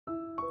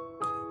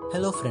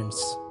Hello friends,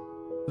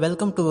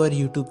 welcome to our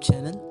YouTube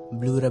channel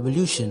Blue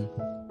Revolution.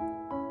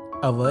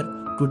 Our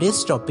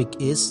today's topic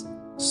is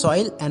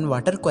soil and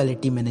water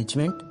quality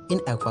management in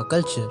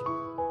aquaculture.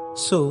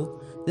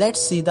 So let's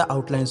see the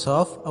outlines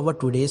of our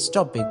today's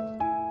topic.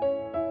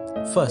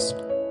 First,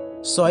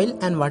 soil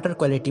and water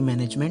quality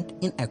management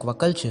in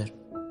aquaculture.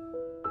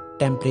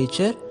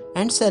 Temperature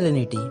and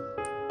salinity.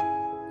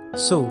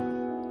 So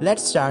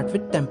let's start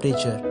with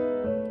temperature.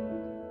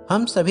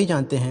 हम सभी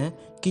जानते हैं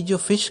कि जो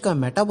fish का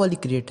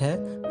metabolic rate है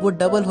वो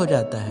double हो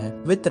जाता है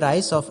with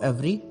rise of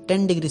every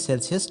 10 degree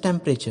Celsius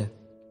temperature.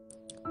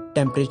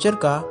 Temperature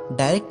का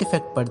डायरेक्ट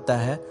इफेक्ट पड़ता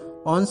है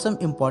ऑन सम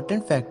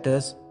इम्पॉर्टेंट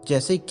फैक्टर्स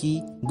जैसे कि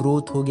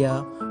ग्रोथ हो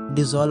गया,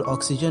 डिजॉल्व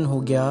ऑक्सीजन हो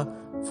गया,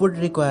 food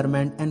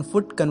requirement and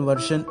food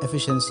conversion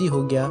efficiency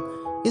हो गया।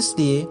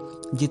 इसलिए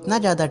जितना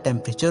ज़्यादा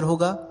टेम्परेचर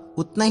होगा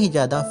उतना ही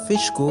ज़्यादा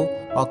फिश को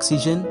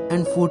ऑक्सीजन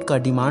एंड फूड का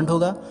डिमांड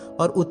होगा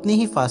और उतनी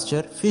ही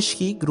फास्टर फिश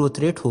की ग्रोथ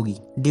रेट होगी।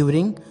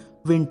 ड्यूरिंग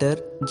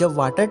विंटर जब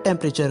वाटर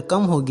टेम्परेचर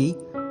कम होगी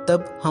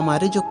तब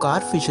हमारे जो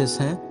कार फिशेस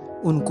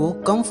हैं उनको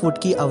कम फूड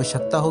की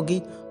आवश्यकता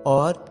होगी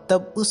और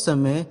तब उस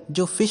समय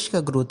जो फिश का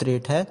ग्रोथ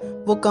रेट है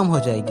वो कम हो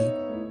जाएगी।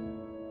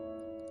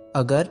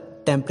 अगर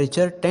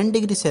टेम्परेचर 10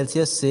 डिग्री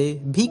सेल्सियस से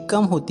भी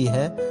कम होती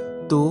है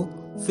तो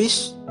फिश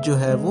जो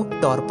है वो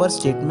टॉर्पर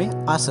स्टेट में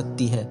आ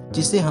सकती है,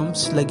 जिसे हम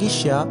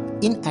स्लगिश या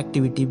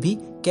इनएक्टिविटी भी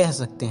कह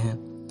सकते हैं,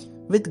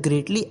 with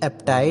greatly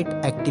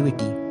apatite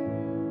activity.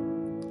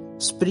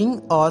 Spring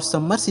और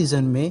समर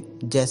सीजन में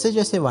जैसे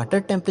जैसे वाटर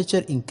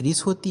टेम्परेचर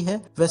इंक्रीज होती है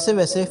वैसे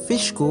वैसे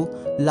फिश को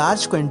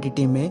लार्ज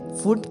क्वांटिटी में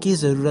फूड की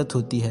ज़रूरत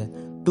होती है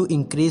to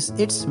increase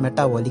its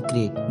metabolic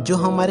rate. जो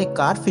हमारे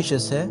कार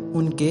फिशेस है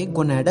उनके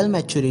gonadal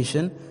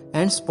maturation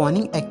and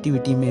spawning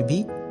activity में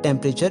भी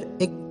टेम्परेचर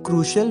एक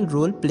क्रूशियल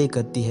रोल प्ले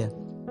करती है।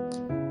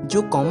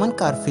 जो कॉमन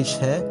कारफिश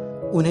है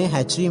उन्हें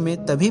हैचरी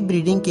में तभी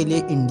ब्रीडिंग के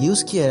लिए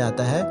इंड्यूस किया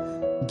जाता है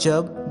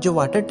जब जो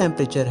वाटर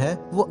टेम्परेचर है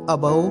वो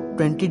अबव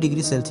 20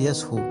 डिग्री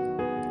सेल्सियस हो।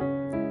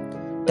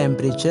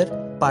 टेम्परेचर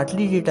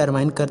पार्टली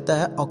डिटरमाइन करता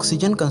है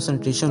ऑक्सीजन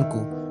कंसंट्रेशन को,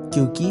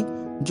 क्योंकि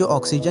जो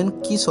ऑक्सीजन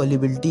की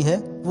सॉल्युबिलिटी है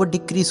वो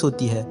डिक्रीज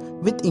होती है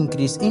with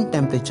increase in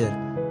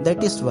temperature.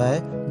 That is why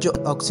जो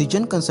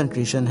ऑक्सीजन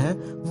कंसंट्रेशन है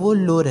वो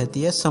लो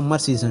रहती है समर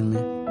सीजन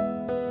में।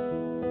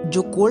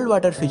 जो कोल्ड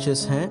वाटर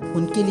फिशेस हैं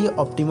उनके लिए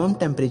ऑप्टिमम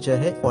टेम्परेचर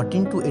है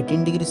 14 टू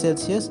 18 डिग्री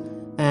सेल्सियस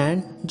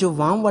एंड जो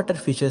वार्म वाटर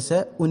फिशेस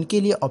है उनके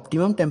लिए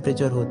ऑप्टिमम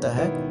टेम्परेचर होता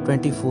है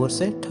 24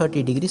 से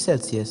 30 डिग्री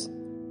सेल्सियस।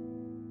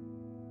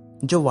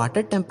 जो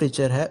वाटर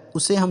टेम्परेचर है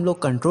उसे हम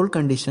लोग कंट्रोल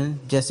कंडीशन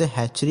जैसे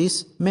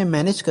हैचरीज में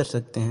मैनेज कर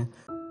सकते हैं,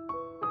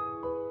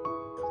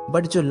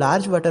 बट जो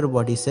लार्ज वाटर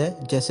बॉडीज है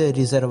जैसे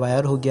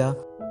रिजर्वायर हो गया,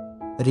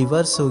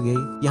 रिवर्स हो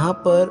गई, यहाँ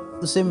पर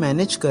उसे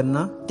मैनेज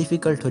करना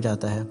डिफिकल्ट हो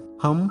जाता है।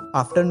 हम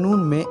आफ्टरनून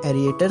में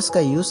एरिएटर्स का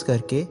यूज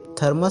करके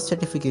थर्मल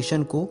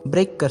सर्टिफिकेशन को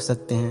ब्रेक कर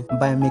सकते हैं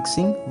by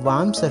mixing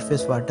warm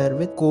surface water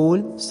with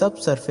cold सब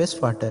सरफेस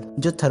वाटर।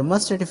 जो थर्मल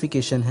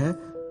सर्टिफिकेशन है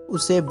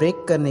उसे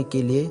ब्रेक करने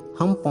के लिए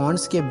हम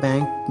पॉन्ड्स के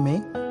बैंक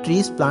में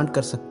ट्रीज प्लांट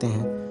कर सकते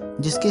हैं,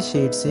 जिसके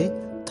शेड से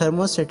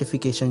थर्मल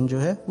सर्टिफिकेशन जो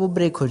है वो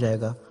ब्रेक हो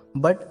जाएगा,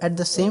 but at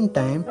the same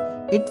time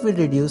it will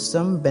reduce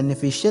some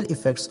beneficial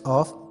effects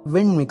of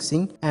wind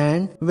mixing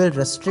and will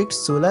restrict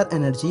solar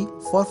energy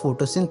for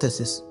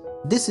photosynthesis.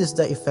 This is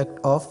the effect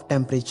of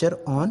temperature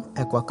on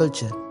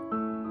aquaculture.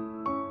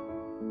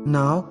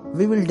 Now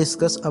we will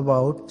discuss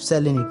about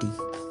salinity.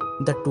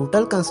 The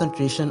total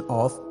concentration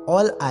of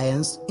all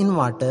ions in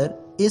water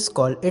is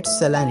called its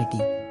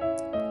salinity.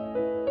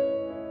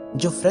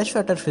 जो fresh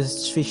water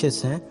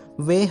fishes हैं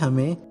वे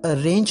हमें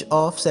range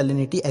of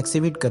salinity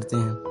exhibit करते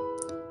हैं।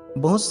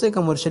 बहुत से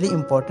commercially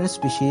important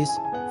species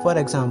for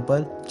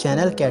example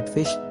channel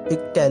catfish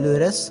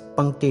इक्टेलुरस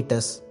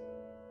पंक्टेटस,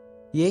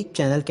 ये एक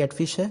channel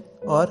catfish है,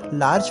 और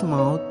लार्ज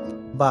माउथ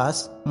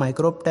बास,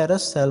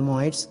 माइक्रोप्टेरस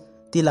सैल्मोइड्स,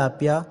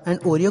 तिलापिया एंड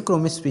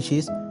ओरियोक्रोमिस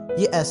स्पीशीज,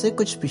 ये ऐसे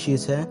कुछ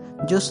स्पीशीज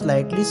हैं जो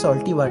स्लाइटली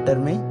सॉल्टी वाटर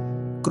में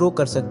ग्रो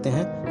कर सकते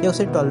हैं या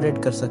उसे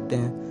टॉलरेट कर सकते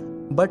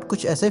हैं, बट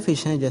कुछ ऐसे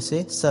फिश हैं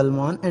जैसे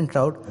सैल्मन एंड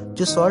ट्राउट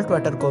जो सॉल्ट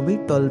वाटर को भी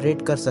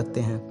टॉलरेट कर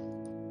सकते हैं।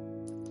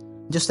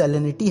 जो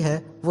सैलिनिटी है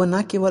वो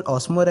न केवल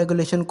ऑस्मो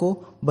रेगुलेशन को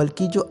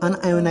बल्कि जो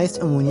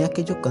अनआयोनाइज्ड अमोनिया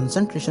के जो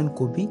कंसंट्रेशन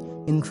को भी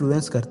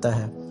इन्फ्लुएंस करता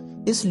है।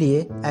 इसलिए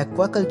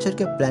एक्वाकल्चर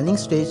के प्लानिंग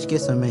स्टेज के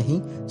समय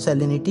ही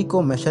सैलिनिटी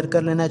को मेजर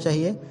कर लेना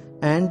चाहिए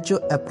एंड जो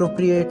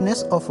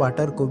एप्रोप्रिएटनेस ऑफ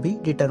वाटर को भी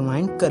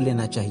डिटरमाइन कर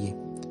लेना चाहिए।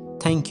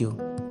 Thank you.